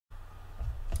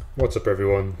What's up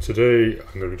everyone? Today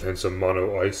I'm going to be playing some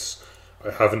Mono Ice.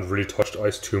 I haven't really touched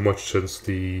Ice too much since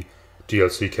the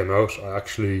DLC came out. I'd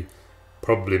say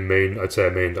I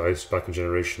mained Ice back in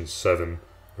Generation 7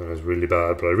 when it was really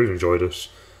bad, but I really enjoyed it.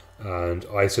 And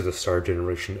Ice at the start of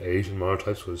Generation 8 in Mono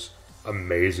types was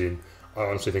amazing. I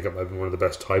honestly think it might have been one of the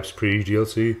best types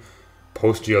pre-DLC.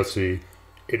 Post-DLC,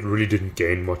 it really didn't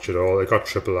gain much at all. It got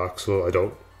triple axle. I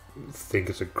don't think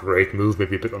it's a great move,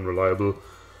 maybe a bit unreliable.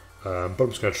 But I'm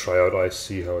just going to try out Ice,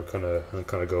 see how it kind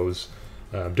of goes.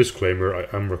 Disclaimer, I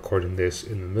am recording this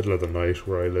in the middle of the night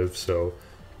where I live, so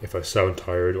if I sound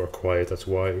tired or quiet, that's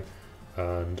why.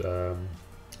 And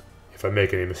if I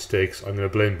make any mistakes, I'm going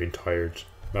to blame being tired.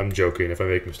 I'm joking, if I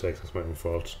make mistakes, that's my own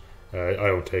fault. I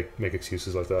don't make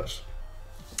excuses like that.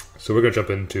 So we're going to jump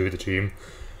into the team.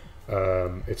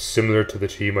 It's similar to the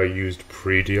team I used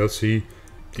pre-DLC.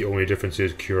 The only difference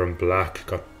is Kyurem Black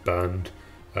got banned.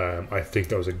 I think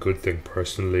that was a good thing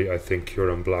personally. I think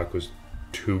Kyurem Black was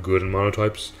too good in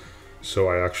monotypes, so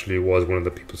I actually was one of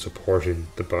the people supporting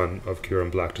the ban of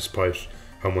Kyurem Black despite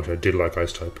how much I did like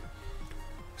Ice type.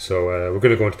 So we're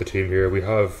going to go into the team here. We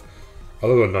have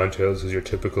although Ninetales is your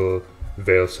typical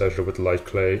Veil setter with Light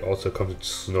Clay, also comes with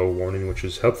Snow Warning, which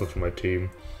is helpful for my team.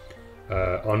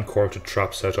 Encore to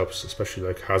trap setups, especially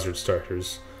like hazard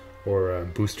starters or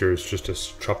boosters, just to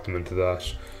trap them into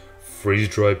that. Freeze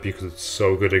Dry because it's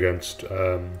so good against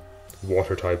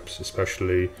water types,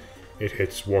 especially. It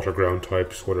hits water ground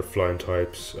types, water flying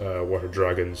types, water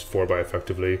dragons 4x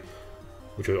effectively,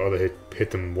 which would either hit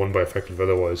them 1x effective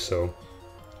otherwise, so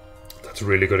that's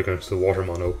really good against the water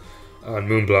mono. And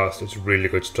Moonblast is really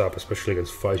good stab, especially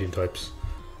against fighting types.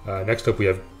 Next up we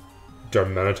have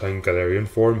Darmanitan Galarian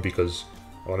form, because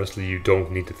honestly you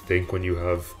don't need to think when you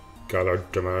have Galar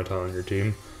Darmanitan on your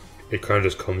team. It kind of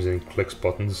just comes in, clicks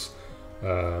buttons.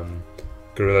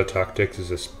 Guerrilla Tactics is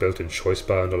this built-in choice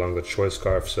band along the choice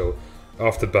scarf, so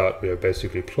off the bat we have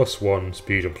basically +1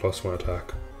 speed and +1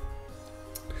 attack.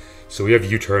 So we have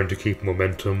U-turn to keep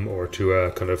momentum, or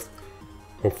to kind of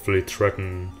hopefully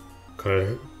threaten, kind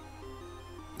of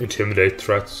intimidate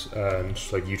threats, and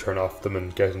just like U-turn off them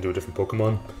and get into a different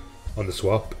Pokemon on the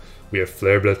swap. We have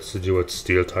Flare Blitz to do with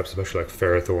steel types, especially like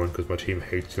Ferrothorn, because my team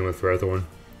hates dealing with Ferrothorn,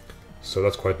 so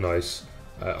that's quite nice.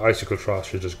 Icicle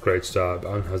Trash is just great stab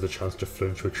and has the chance to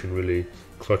flinch, which in really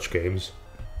clutch games.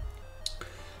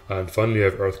 And finally I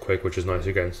have Earthquake, which is nice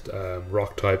against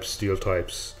rock types, steel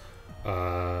types,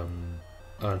 and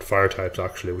fire types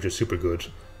actually, which is super good.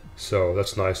 So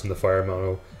that's nice in the fire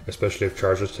mono, especially if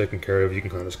charge is taken care of, you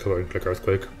can kind of just come out and click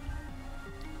Earthquake.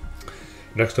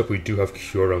 Next up we do have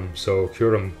Kyurem. So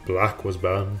Kyurem Black was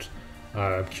banned.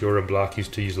 Kyurem Black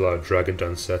used to use a lot of Dragon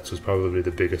Dance sets, was probably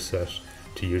the biggest set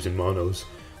to use in monos.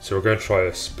 So we're going to try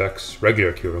a Specs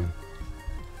regular Kyurem,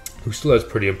 who still has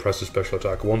pretty impressive special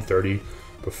attack. 130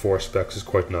 before Specs is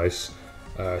quite nice.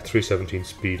 317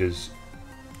 speed is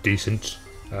decent.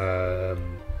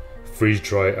 Freeze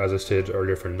Dry, as I stated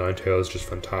earlier, for Ninetales, just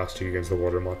fantastic against the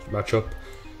water matchup.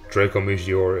 Draco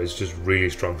Meteor is just really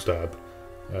strong stab,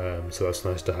 so that's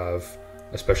nice to have,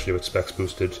 especially with Specs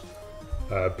boosted.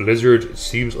 Blizzard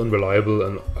seems unreliable,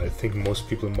 and I think most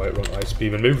people might run Ice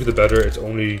Beam, and maybe for the better. It's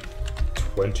only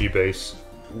 20 base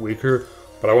weaker,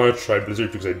 but I want to try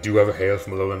Blizzard because I do have a Hail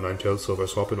from Alolan Ninetales, so if I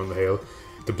swap in on the Hail,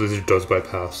 the Blizzard does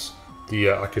bypass the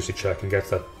accuracy check and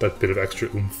gets that bit of extra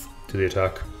oomph to the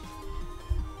attack,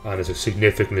 and is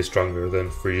significantly stronger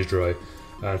than Freeze Dry.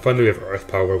 And finally we have Earth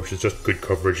Power, which is just good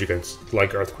coverage against,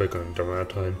 like Earthquake and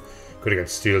Darmanitan, good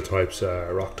against steel types,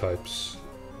 rock types,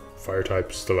 fire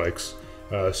types, the likes.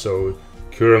 So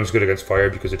Kyurem's good against fire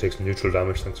because it takes neutral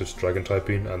damage thanks to its dragon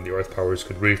typing, and the earth powers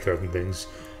could really threaten things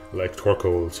like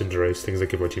Torkoal, Cinderace, things that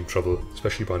give our team trouble,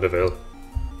 especially behind a Veil.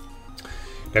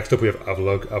 Next up we have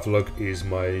Avalugg. Avalugg is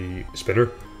my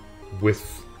spinner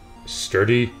with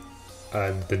Sturdy,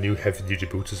 and the new heavy duty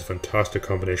boots is a fantastic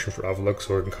combination for Avalugg,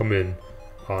 so it can come in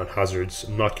on hazards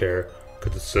and not care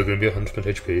because it's still going to be 100%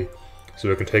 HP, so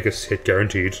it can take a hit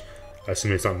guaranteed,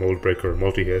 assuming it's not Mold Breaker or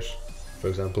multi-hit, for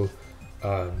example.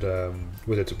 And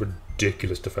with its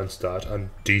ridiculous defense stat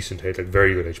and decent hit, like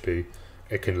very good HP,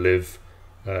 it can live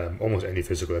almost any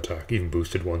physical attack, even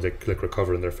boosted ones. They click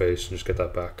recover in their face and just get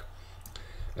that back.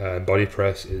 Body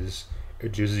Press it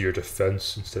uses your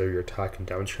defense instead of your attack and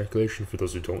damage calculation, for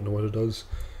those who don't know what it does.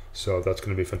 So that's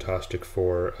going to be fantastic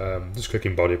for just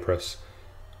clicking Body Press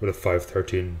with a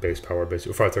 513 base power base,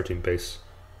 or 513 base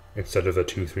instead of a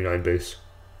 239 base,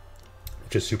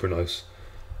 which is super nice.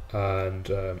 And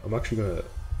I'm actually going to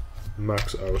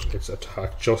max out its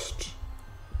attack just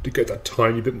to get that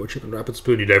tiny bit more chip and Rapid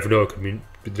Spoon. You never know, it could mean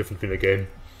the difference between a game.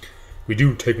 We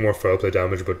do take more foul play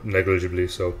damage, but negligibly,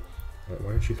 so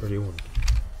Why aren't you 31?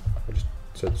 I just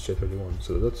said stay 31,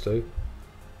 so let's stay.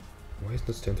 Why isn't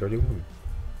it staying 31?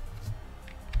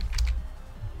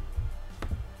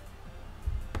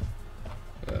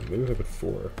 Maybe if I put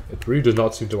 4. It really does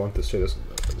not seem to want to stay this.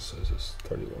 This is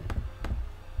 31.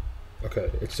 Okay,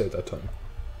 it stayed that time.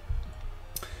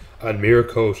 And Mirror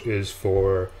Coat is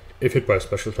for if hit by a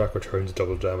special attack, returns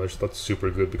double damage. That's super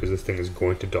good because this thing is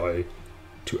going to die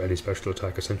to any special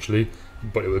attack essentially,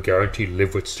 but it will guarantee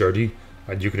live with sturdy,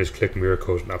 and you can just click Mirror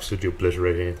Coat and absolutely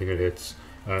obliterate anything it hits.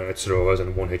 It still has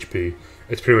on 1 HP.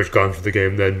 It's pretty much gone for the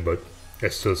game then, but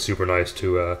it's still super nice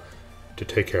to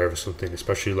take care of something,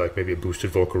 especially like maybe a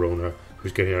boosted Volcarona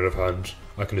who's getting out of hand.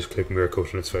 I can just click Mirror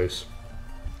Coat on its face.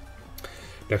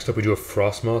 Next up we do a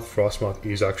Frostmoth. Frostmoth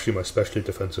is actually my specially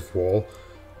defensive wall.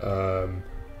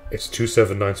 It's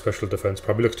 279 special defense,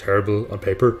 probably looks terrible on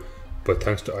paper, but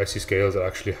thanks to Icy Scales it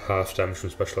actually half damage from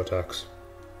special attacks,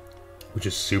 which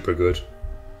is super good.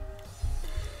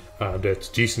 And its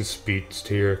decent speed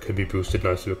tier can be boosted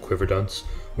nicely with Quiver Dance,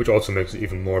 which also makes it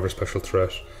even more of a special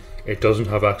threat. It doesn't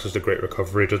have access to Great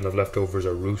Recovery, it doesn't have Leftovers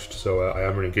or Roost, so I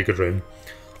am running Giga Drain.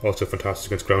 Also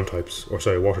fantastic against ground types, or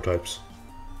sorry, water types.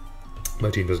 My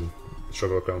team doesn't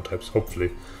struggle with ground types, hopefully.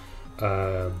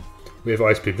 We have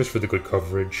Ice Beam just for the good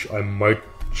coverage. I might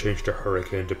change to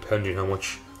Hurricane depending how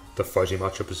much the fighting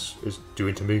matchup is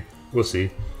doing to me. We'll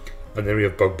see. And then we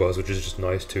have Bug Buzz, which is just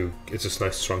nice too. It's just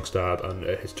nice strong stab, and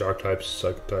it hits Dark types,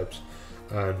 Psychic types,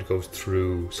 and goes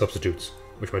through substitutes,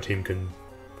 which my team can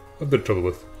have a bit of trouble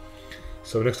with.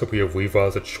 So next up we have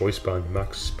Weavile, the Choice Band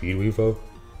Max Speed Weavile.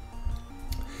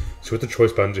 So with the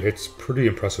Choice Band it hits pretty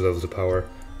impressive levels of power,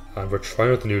 and we're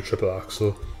trying out the new Triple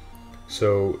Axle.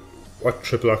 So what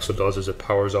Triple Axle does is it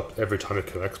powers up every time it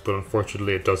connects, but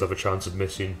unfortunately it does have a chance of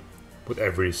missing with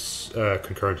every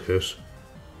concurrent hit.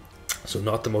 So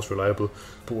not the most reliable,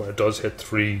 but when it does hit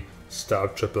 3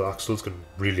 stab triple axles, can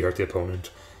really hurt the opponent.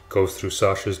 Goes through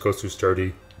sashes, goes through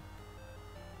sturdy.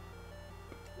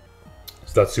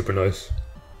 So that's super nice.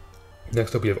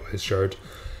 Next up we have Ice Shard.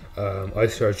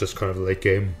 Ice Shard is just kind of a late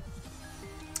game,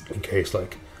 in case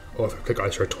like, oh, if I click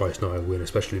Ice Shard twice now I win,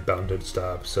 especially Banded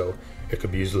Stab, so it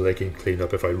could be used in the late game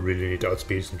cleanup if I really need to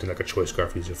outspeed something like a Choice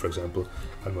Scarf user, for example,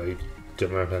 and my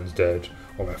Dimmerhand's dead,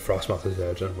 or my Frostmoth is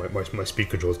dead, and my speed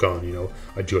control is gone, you know,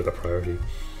 I do have that priority.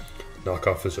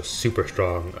 Knockoff is just super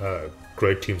strong,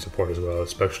 great team support as well,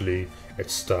 especially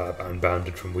its stab and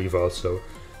banded from Weavile, so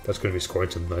that's going to be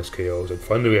scoring some nice KOs. And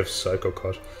finally we have Psycho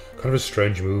Cut, kind of a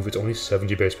strange move. It's only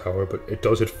 70 base power, but it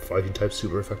does hit fighting types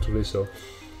super effectively, so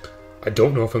I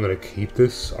don't know if I'm going to keep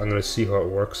this. I'm going to see how it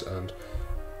works, and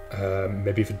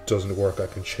maybe if it doesn't work I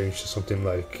can change to something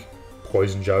like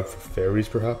Poison Jab for fairies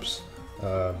perhaps.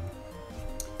 But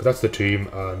that's the team,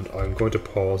 and I'm going to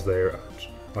pause there and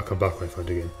I'll come back when I find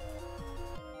a game.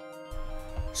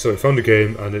 So I found a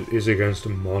game, and it is against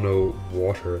Mono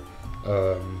Water.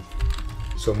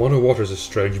 So Mono Water is a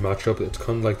strange matchup. It's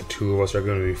kind of like the two of us are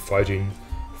going to be fighting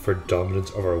for dominance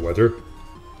of our weather.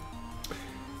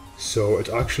 So it's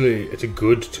a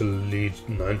good to lead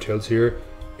Ninetales here.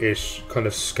 It kind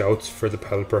of scouts for the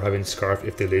Pelipper having Scarf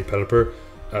if they lead Pelipper,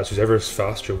 as whoever is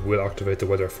faster will activate the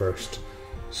weather first.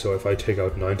 So if I take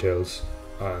out Ninetales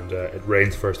and it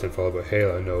rains first and followed by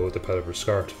hail, I know the Pelipper's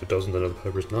scarfed. If it doesn't, I know the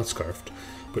Pelipper's not scarfed.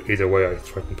 But either way, I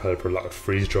threaten Pelipper with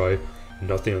Freeze Dry.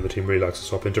 Nothing on the team really likes to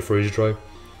swap into Freeze Dry.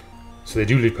 So they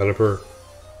do lead Pelipper,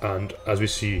 and as we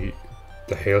see,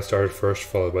 the hail started first,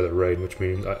 followed by the rain, which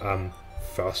means I am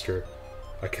faster.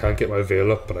 I can't get my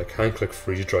Veil up, but I can click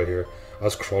Freeze Dry here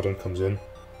as Crawdon comes in.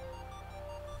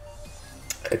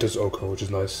 It does Oko, which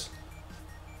is nice.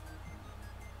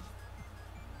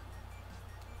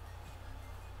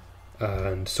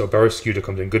 And so Barrascuda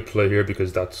comes in, good play here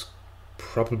because that's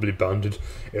probably banded.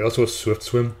 It also has Swift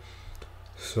Swim,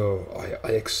 so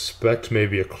I expect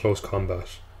maybe a close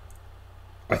combat.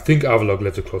 I think Avalugg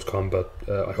lives a close combat.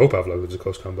 I hope Avalugg lives a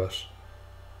close combat.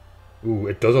 Ooh,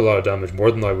 it does a lot of damage, more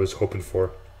than I was hoping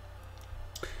for.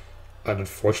 And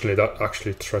unfortunately that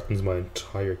actually threatens my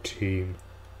entire team.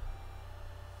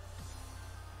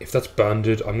 If that's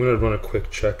banded, I'm going to run a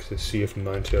quick check to see if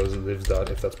Ninetales lives that,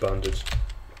 if that's banded.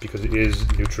 Because it is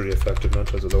neutrally effective.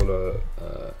 Ninetales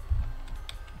Alola,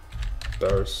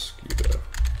 Barrascuda.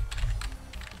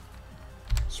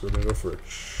 So we're going to go for a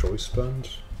Choice Band.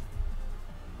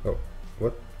 Oh,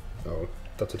 what? Oh,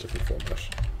 that's a different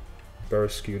format.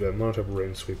 Barrascuda, Monotype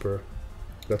Rain Sweeper.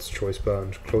 That's Choice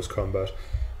Band, Close Combat.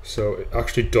 So it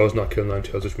actually does not kill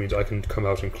Ninetales, which means I can come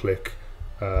out and click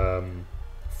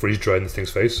Freeze Dry in this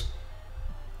thing's face.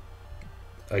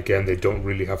 Again, they don't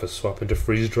really have a swap into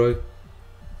Freeze Dry.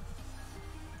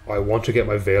 I want to get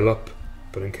my Veil up,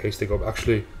 but in case they go...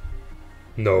 Actually,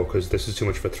 No, because this is too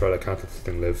much of a threat. I can't let this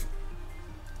thing live.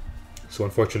 So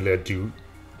unfortunately I do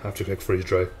have to click freeze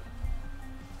dry.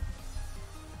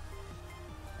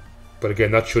 But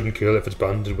again, that shouldn't kill if it's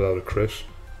banded without a crit.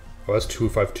 Oh, that's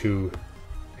 252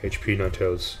 HP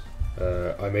Ninetales.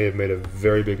 I may have made a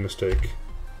very big mistake.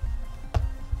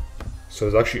 So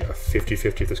there's actually a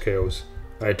 50-50 if this KOs.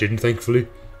 I didn't, thankfully.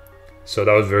 So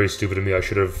that was very stupid of me. I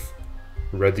should have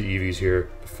read the EVs here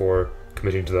before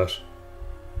committing to that.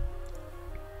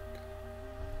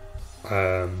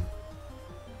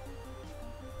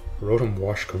 Rotom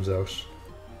Wash comes out.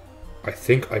 I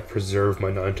think I preserve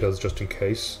my Ninetales just in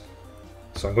case.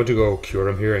 So I'm going to go cure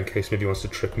him here in case maybe he wants to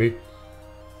trick me.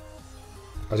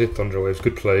 As a Thunder Waves,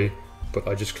 good play, but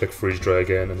I just click freeze dry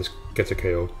again and this gets a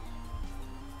KO.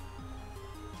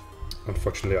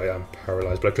 Unfortunately I am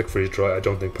paralyzed, but I click freeze dry. I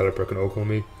don't think Pelipper can OHKO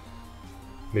me.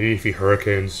 Maybe if he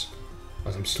Hurricanes,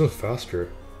 as I'm still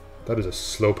faster. That is a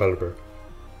slow Pelipper.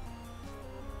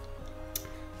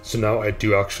 So now I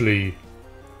do actually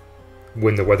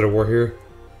win the Weather War here,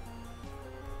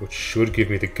 which should give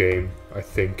me the game, I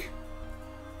think.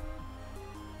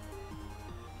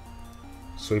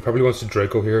 So he probably wants to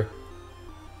Draco here.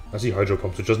 As he Hydro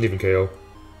Pumps, which doesn't even KO.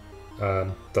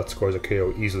 That scores a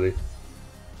KO easily.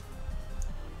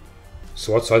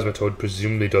 So what Seismitoad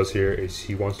presumably does here is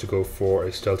he wants to go for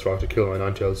a Stealth Rock to kill my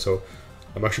Ninetales, so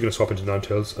I'm actually going to swap into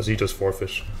Ninetales as he does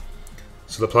forfeit.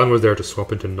 So the plan was there to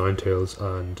swap into Ninetales,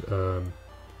 and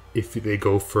if they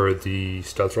go for the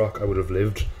Stealth Rock I would have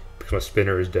lived because my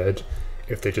Spinner is dead.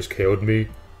 If they just KO'd me,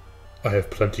 I have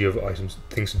plenty of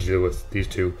things to deal with, these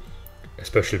two.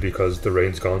 Especially because the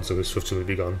rain's gone, so his Swift will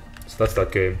be gone. So that's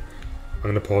that game. I'm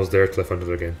going to pause there till I find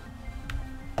another game.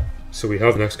 So we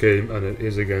have the next game, and it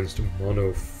is against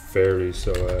Mono Fairy,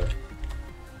 so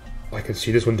I can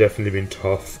see this one definitely being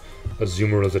tough.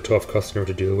 Azumarill is a tough customer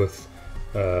to deal with.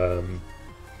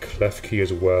 Klefki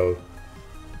as well.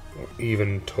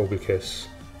 Even Togekiss.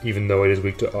 Even though it is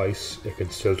weak to ice, it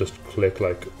can still just click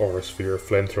like Aura Sphere,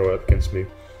 Flamethrower against me.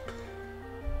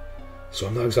 So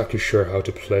I'm not exactly sure how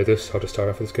to play this, how to start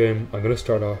off this game. I'm going to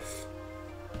start off...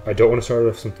 I don't want to start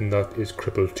off something that is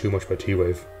crippled too much by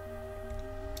T-Wave.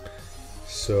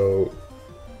 So...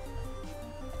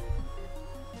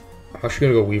 I'm actually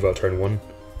going to go Weavile turn 1,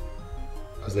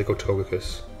 as they go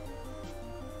Togekiss.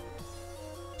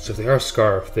 So if they are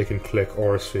Scarf, they can click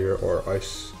Aura Sphere or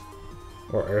Ice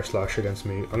or Air Slash against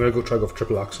me. I'm going to try to go for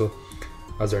Triple Axle.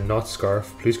 As they're not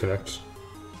Scarf, please connect.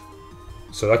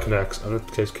 So that connects, and it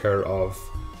takes care of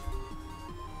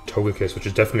Togekiss, which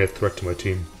is definitely a threat to my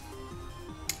team.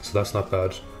 So that's not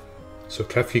bad. So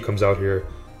Klefki comes out here,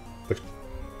 but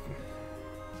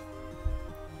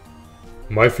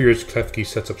my fear is Klefki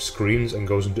sets up screens and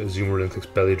goes into Azumarill and clicks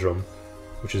Belly Drum,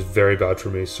 which is very bad for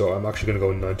me. So I'm actually going to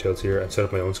go in Ninetales here and set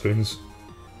up my own screens.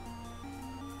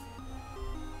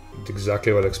 It's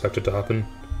exactly what I expected to happen.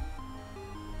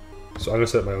 So I'm going to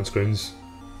set up my own screens.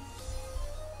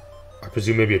 I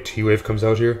presume maybe a T-Wave comes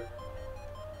out here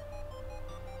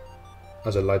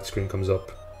as a light screen comes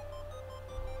up.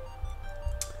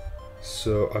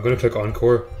 So I'm going to click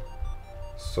Encore.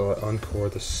 So I Encore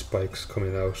the spikes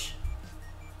coming out.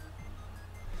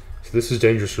 So this is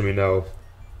dangerous for me now.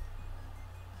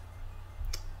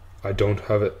 I don't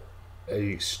have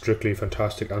a strictly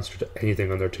fantastic answer to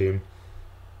anything on their team.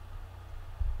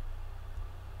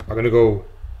 I'm going to go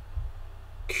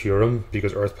Cure him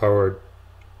because Earth Power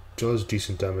does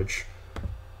decent damage.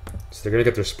 So they're going to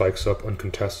get their spikes up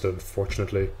uncontested,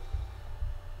 unfortunately.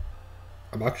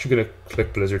 I'm actually going to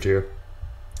click Blizzard here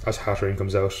as Hatterene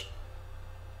comes out.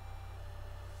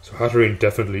 So Hatterene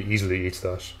definitely easily eats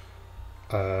that.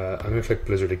 I'm going to click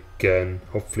Blizzard again.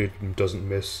 Hopefully it doesn't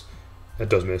miss. It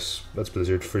does miss. That's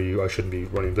Blizzard for you. I shouldn't be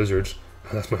running Blizzard.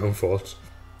 That's my own fault.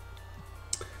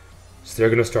 So they're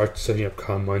going to start setting up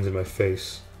Calm Minds in my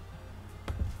face.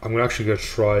 I'm actually going to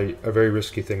try a very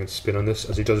risky thing and spin on this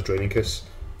as he does Draining Kiss,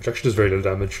 which actually does very little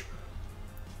damage.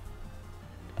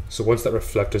 So once that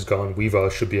Reflect is gone,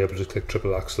 Weavile should be able to click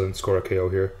Triple Axle and score a KO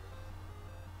here.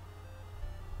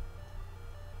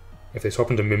 If they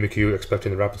swap into Mimikyu,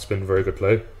 expecting the Rapid Spin, very good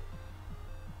play.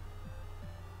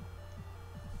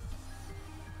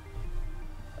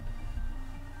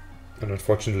 And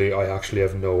unfortunately, I actually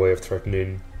have no way of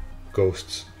threatening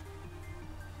Ghosts.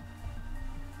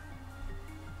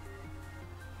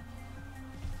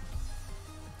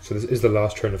 So this is the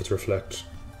last turn of its Reflect.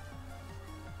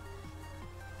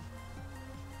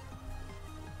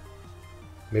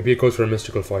 Maybe it goes for a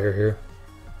Mystical Fire here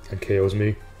and KOs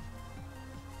me.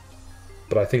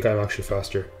 But I think I'm actually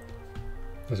faster,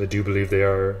 as I do believe they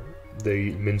are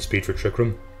the min speed for Trick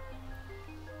Room.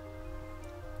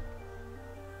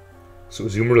 So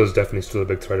Azumarill is definitely still a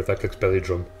big threat if that clicks Belly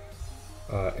Drum.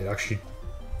 It actually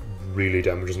really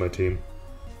damages my team.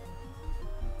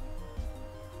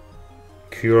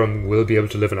 Kyurem will be able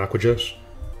to live in Aqua Jet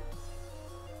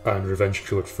and Revenge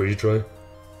Q with Freeze Dry.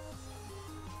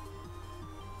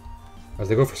 As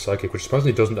they go for Psychic, which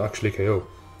surprisingly doesn't actually KO.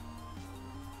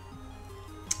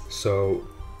 So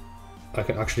I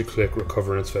can actually click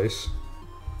Recover in its face.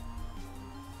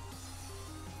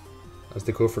 As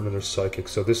they go for another Psychic.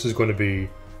 So this is going to be...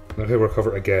 I'm going to hit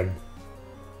Recover again.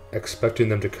 Expecting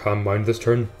them to Calm Mind this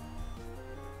turn.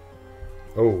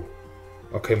 Oh.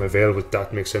 Okay, my Veil,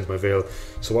 that makes sense, my Veil.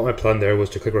 So what my plan there was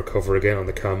to click Recover again on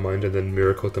the Calm Mind and then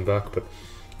Mirror Coat them back, but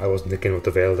I wasn't thinking with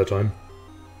the Veil at the time.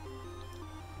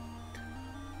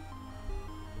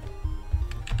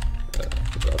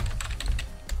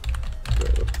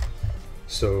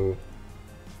 So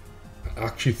I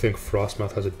actually think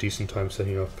Frostmath has a decent time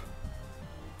setting up.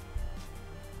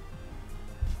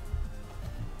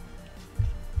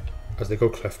 As they go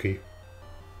Klefki.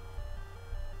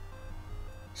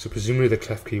 So presumably the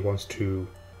Klefki wants to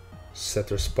set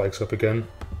their spikes up again.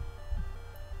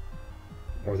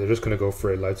 Or they're just going to go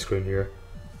for a light screen here.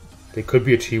 They could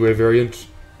be a T-Wave variant,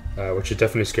 which is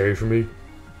definitely scary for me.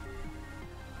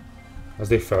 As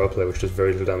they Foul Play, which does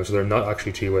very little damage, so they're not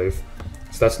actually T-Wave.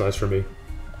 So that's nice for me.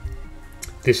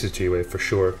 This is T-Wave for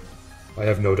sure. I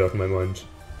have no doubt in my mind.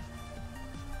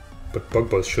 But Bug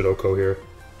Buzz should OHKO here.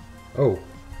 Oh.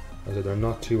 They're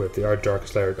not T-Wave, they are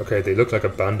Darkest Lariat. Okay, they look like a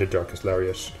banded Darkest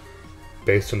Lariat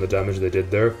based on the damage they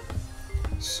did there.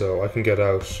 So I can get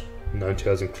out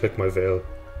Ninetales and click my Veil.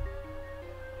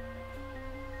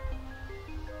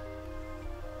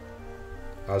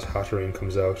 As Hatterene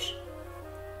comes out.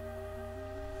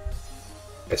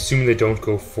 Assuming they don't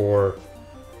go for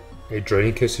a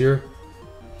Draining Kiss here,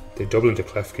 they double into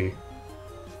Klefki.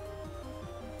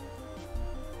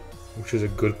 Which is a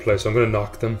good play, so I'm going to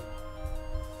knock them.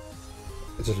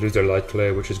 They just lose their Light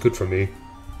Clay, which is good for me.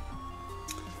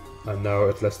 And now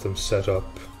it lets them set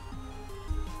up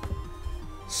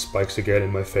spikes again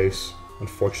in my face.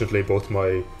 Unfortunately, both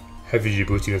my heavy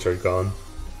G-Boost units are gone.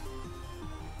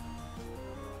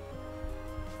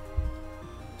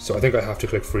 So I think I have to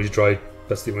click Freeze Dry.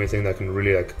 That's the only thing that can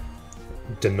really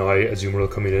deny Azumarill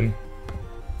coming in.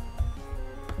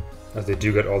 As they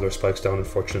do get all their spikes down,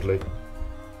 unfortunately.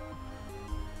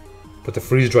 But the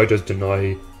Freeze Dry does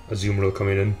deny Azumarill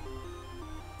coming in.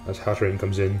 As Hatterene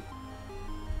comes in.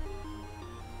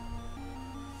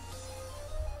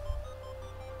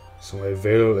 So my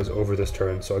Veil is over this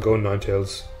turn, so I go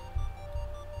Ninetales.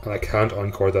 And I can't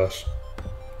Encore that.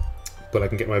 But I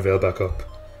can get my Veil back up.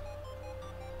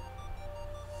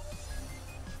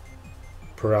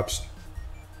 Perhaps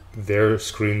their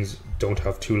screens don't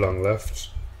have too long left.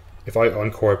 If I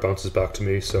Encore, it bounces back to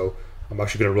me, so I'm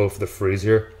actually going to roll for the freeze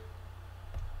here.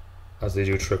 As they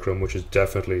do Trick Room, which is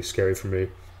definitely scary for me.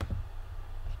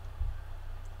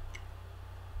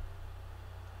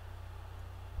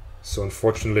 So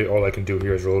unfortunately, all I can do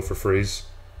here is roll for freeze.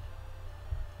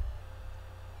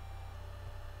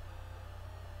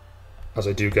 As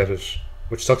I do get it,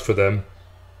 which sucks for them.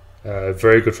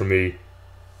 Very good for me.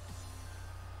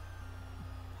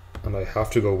 And I have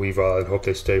to go Weavile and hope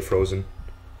they stay frozen.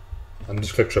 And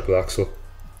just click Triple Axle.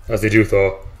 As they do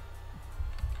thaw.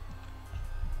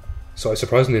 So I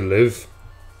surprisingly live.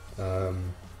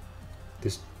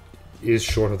 This is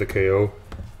short of the KO.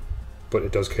 But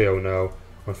it does KO now.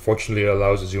 Unfortunately, it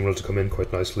allows Azumarill to come in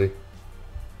quite nicely.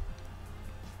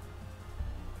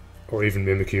 Or even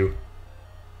Mimikyu.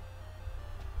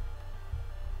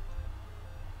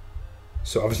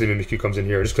 So obviously Mimikyu comes in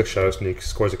here. I just click Shadow Sneak,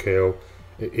 scores a KO.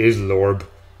 It is Lorb.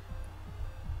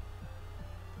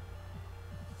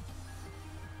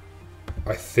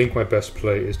 I think my best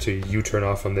play is to U-turn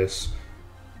off on this.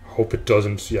 Hope it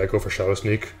doesn't. Yeah, go for Shadow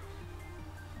Sneak.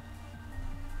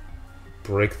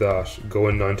 Break that. Go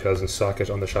in Ninetales and sack it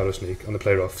on the Shadow Sneak. On the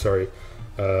Play Rough, sorry.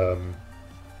 I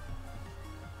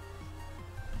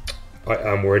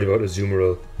am worried about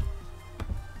Azumarill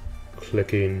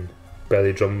clicking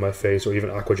Belly Drum in my face or even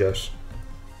Aqua Jet.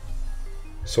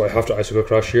 So I have to Icicle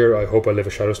Crash here. I hope I live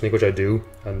a Shadow Sneak, which I do.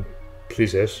 And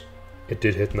please hit. It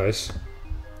did hit nice.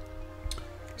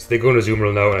 So they go into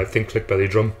Azumarill now and I think click Belly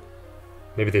Drum.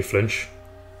 Maybe they flinch.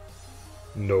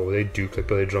 No, they do click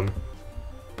Belly Drum.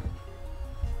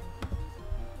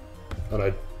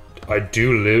 And I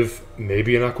do live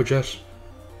maybe an Aqua Jet,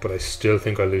 but I still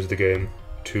think I lose the game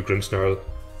to Grimmsnarl.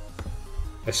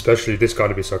 Especially this got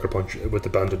to be Sucker Punch with the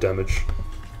banded damage.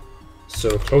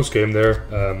 So close game there.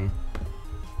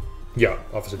 Yeah,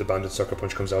 obviously the banded Sucker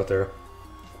Punch comes out there.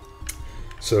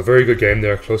 So a very good game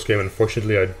there, close game.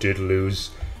 Unfortunately, I did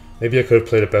lose Maybe I could have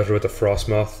played it better with the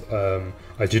Frostmoth.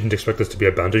 I didn't expect this to be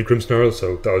a banded Grimmsnarl,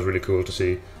 so that was really cool to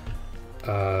see.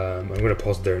 I'm going to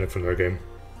pause it there and look for another game.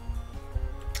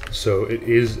 So it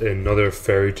is another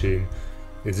fairy team.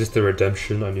 Is this the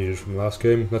redemption I needed from the last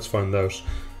game? Let's find out.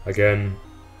 Again,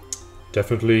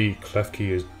 definitely Klefki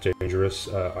is dangerous.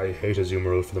 I hate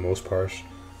Azumarill for the most part.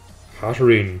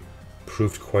 Hatterene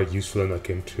proved quite useful in that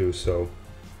game too, so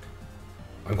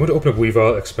I'm going to open up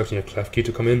Weavile expecting a Klefki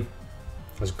to come in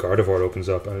as Gardevoir opens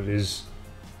up, and it is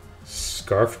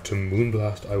Scarf to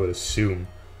Moonblast, I would assume.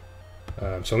 So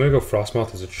I'm going to go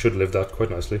Frostmoth, as it should live that quite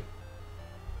nicely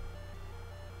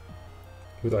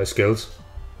with Ice Scales.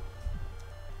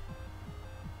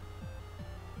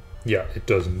 Yeah, it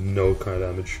does no kind of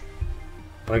damage.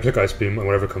 And I click Ice Beam, and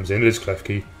whatever comes in, it is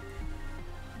Klefki.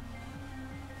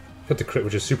 Get the crit,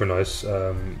 which is super nice.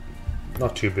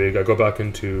 Not too big. I go back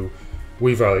into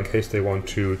Weavile in case they want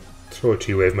to throw a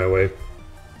T-Wave my way.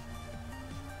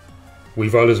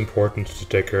 Weavile is important to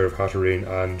take care of Hatterene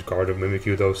and Guard of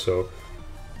Mimikyu though, so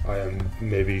I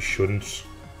maybe shouldn't.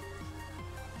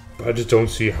 But I just don't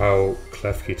see how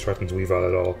Klefki threatens Weavile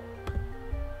at all.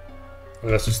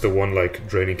 Unless it's the one like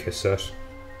Draining Kiss set.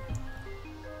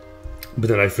 But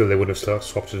then I feel they wouldn't have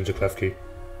swapped it into Klefki,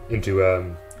 into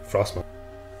Frostmoth.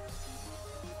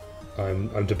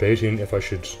 I'm debating if I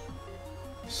should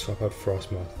swap out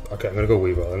Frostmoth. Okay, I'm gonna go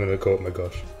Weavile. I'm gonna go with my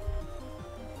gut.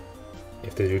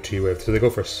 If they do T-Wave, so they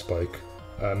go for Spike.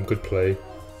 Good play.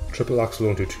 Triple Axle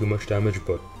won't do too much damage,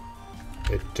 but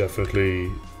it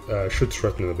definitely should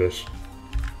threaten them a bit.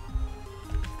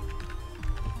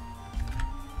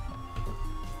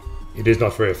 It is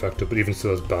not very effective, but even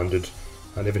still it's banded,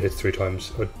 and if it hits 3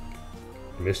 times, it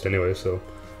missed anyway. So,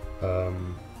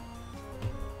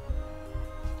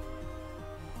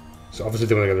 so obviously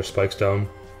they want to get their spikes down.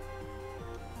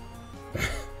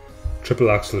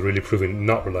 Triple Axle really proving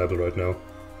not reliable right now,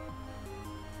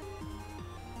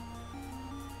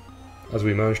 as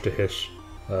we managed to hit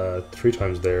 3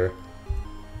 times there.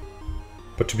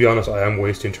 But to be honest, I am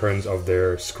wasting turns of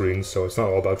their screens, so it's not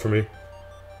all bad for me.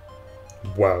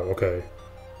 Wow, okay.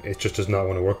 It just does not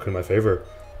want to work in my favor.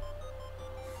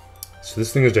 So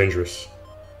this thing is dangerous.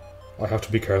 I have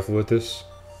to be careful with this.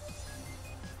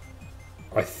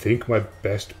 I think my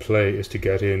best play is to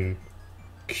get in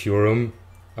Kyurem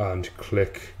and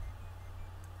click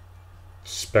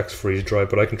Specs Freeze Dry,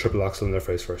 but I can Triple Axle in their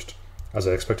face first, as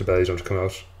I expect a Belly Jump to come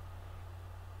out.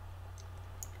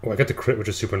 Oh, I get the crit, which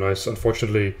is super nice.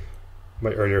 Unfortunately,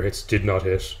 my earlier hits did not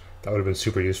hit. That would have been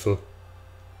super useful.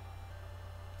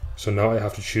 So now I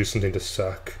have to choose something to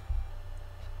sack.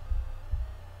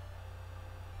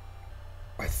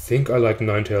 I think I like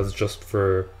Ninetales just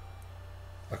for...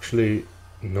 Actually,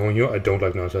 no, you know, I don't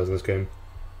like Ninetales in this game.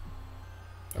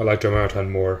 I like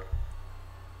Darmanitan more.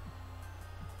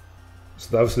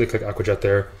 So obviously click Aqua Jet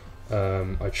there.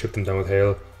 I chip them down with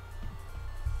Hail.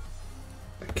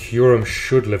 Kyurem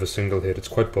should live a single hit. It's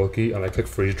quite bulky, and I click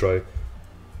Freeze Dry.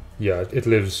 Yeah, it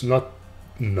lives not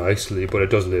nicely, but it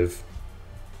does live.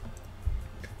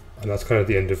 And that's kind of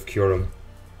the end of Kyurem.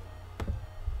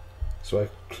 So I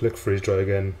click Freeze Dry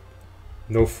again.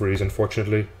 No freeze,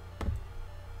 unfortunately.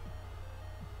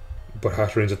 But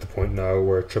Hatterene's at the point now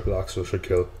where Triple Axle should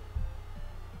kill.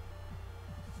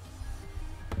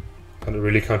 And it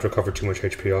really can't recover too much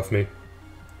HP off me.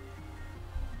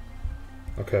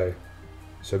 Okay.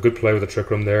 So good play with the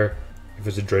Trick Room there. If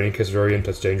it's a Draining Kiss variant,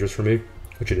 that's dangerous for me,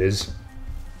 which it is.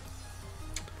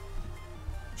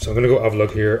 So I'm going to go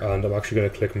Avalugg here, and I'm actually going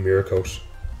to click Mirror Coat,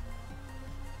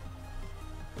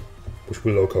 which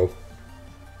will Loco.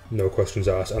 No questions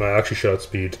asked, and I actually should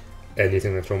outspeed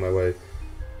anything I throw my way.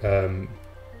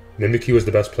 Mimikyu is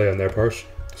the best play on their part,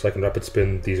 so I can Rapid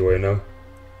Spin these away now,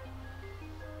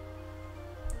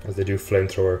 as they do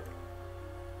Flamethrower.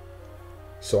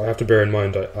 So I have to bear in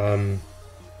mind I am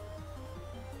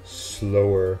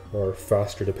slower or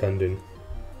faster depending.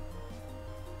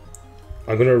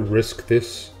 I'm going to risk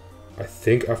this. I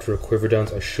think after a Quiver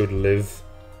Dance I should live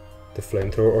the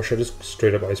Flamethrower, or should I just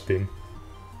straight up Ice Beam?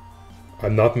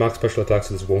 I'm not max special attacks,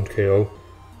 so this won't KO.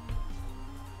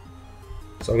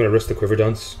 So I'm going to risk the Quiver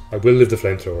Dance. I will live the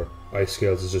Flamethrower. Ice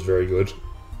Scales is just very good.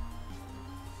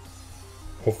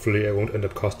 Hopefully it won't end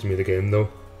up costing me the game though.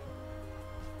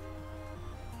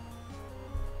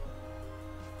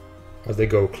 As they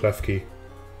go Klefki.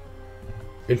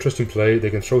 Interesting play. They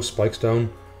can throw spikes down,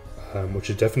 which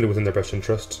is definitely within their best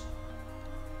interest.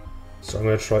 So I'm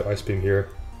going to try Ice Beam here.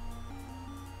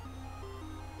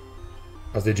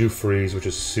 As they do freeze, which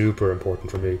is super important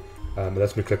for me. It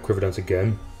lets me click Quiver Dance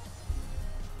again.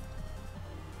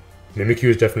 Mimikyu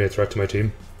is definitely a threat to my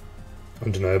team,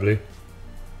 undeniably.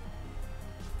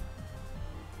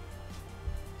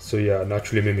 So yeah,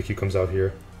 naturally Mimikyu comes out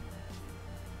here.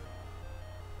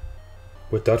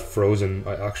 With that frozen,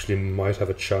 I actually might have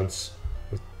a chance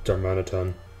with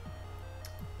Darmanitan.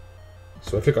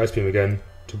 So I click Ice Beam again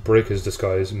to break his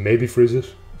disguise, maybe freeze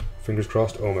it. Fingers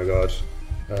crossed. Oh my god.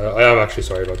 I am actually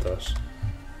sorry about that.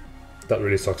 That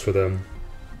really sucks for them.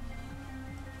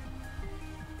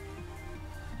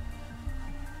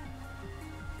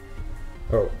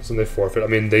 Oh, so they forfeit. I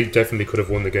mean, they definitely could have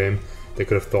won the game. They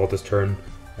could have thought this turn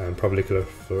and probably could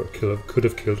have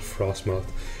killed Frostmoth.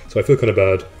 So I feel kind of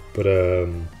bad, but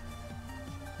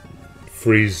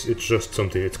freeze. It's just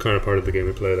something. It's kind of part of the game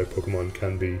we play. Like Pokemon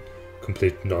can be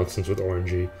complete nonsense with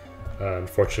RNG. And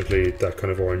fortunately, that kind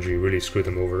of RNG really screwed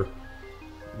them over.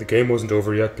 The game wasn't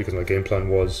over yet because my game plan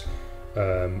was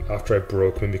after I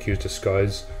broke Mimikyu's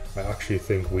disguise, I actually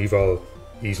think Weavile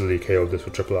easily KO'd this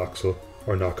with Triple Axle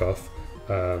or Knockoff.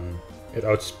 It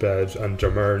outsped, and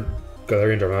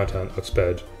Galarian Darmanitan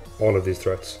outsped all of these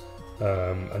threats,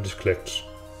 and just clicked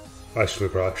Icicle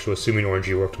Crash. So assuming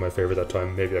RNG worked in my favour that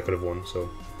time, maybe I could have won. So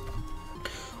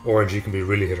RNG can be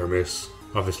really hit or miss,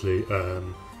 obviously.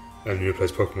 Anyone who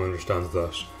plays Pokemon understands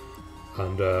that,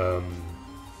 and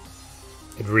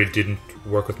it really didn't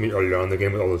work with me earlier on in the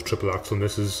game with all those Triple Axle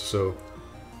misses. So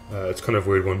it's kind of a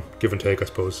weird one, give and take, I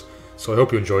suppose. So I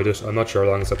hope you enjoyed it. I'm not sure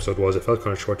how long this episode was. It felt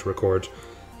kind of short to record.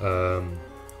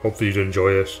 Hopefully you did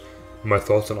enjoy it. My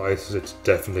thoughts on Ice is it's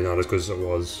definitely not as good as it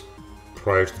was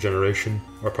prior to the generation,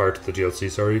 or prior to the DLC,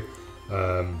 sorry.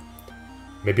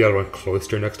 Maybe I'll run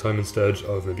Cloyster next time instead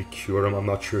of maybe Kyurem. I'm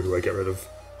not sure who I get rid of.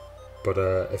 But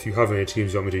if you have any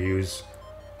teams you want me to use,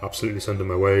 absolutely send them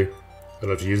my way. I'd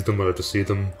love to use them, I'd love to see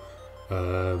them.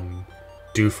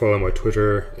 Do follow my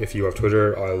Twitter. If you have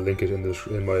Twitter, I'll link it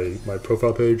in my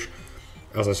profile page.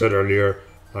 As I said earlier,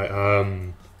 I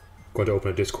am going to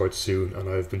open a Discord soon, and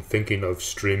I've been thinking of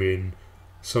streaming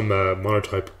some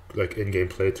monotype like in-game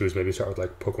playthroughs. Maybe start with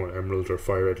like Pokemon Emerald or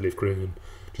Fire Red, Leaf Green, and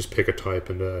just pick a type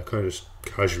and kind of just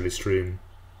casually stream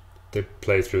the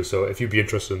playthrough. So if you'd be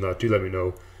interested in that, do let me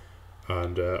know,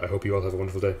 and I hope you all have a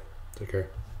wonderful day. Take care.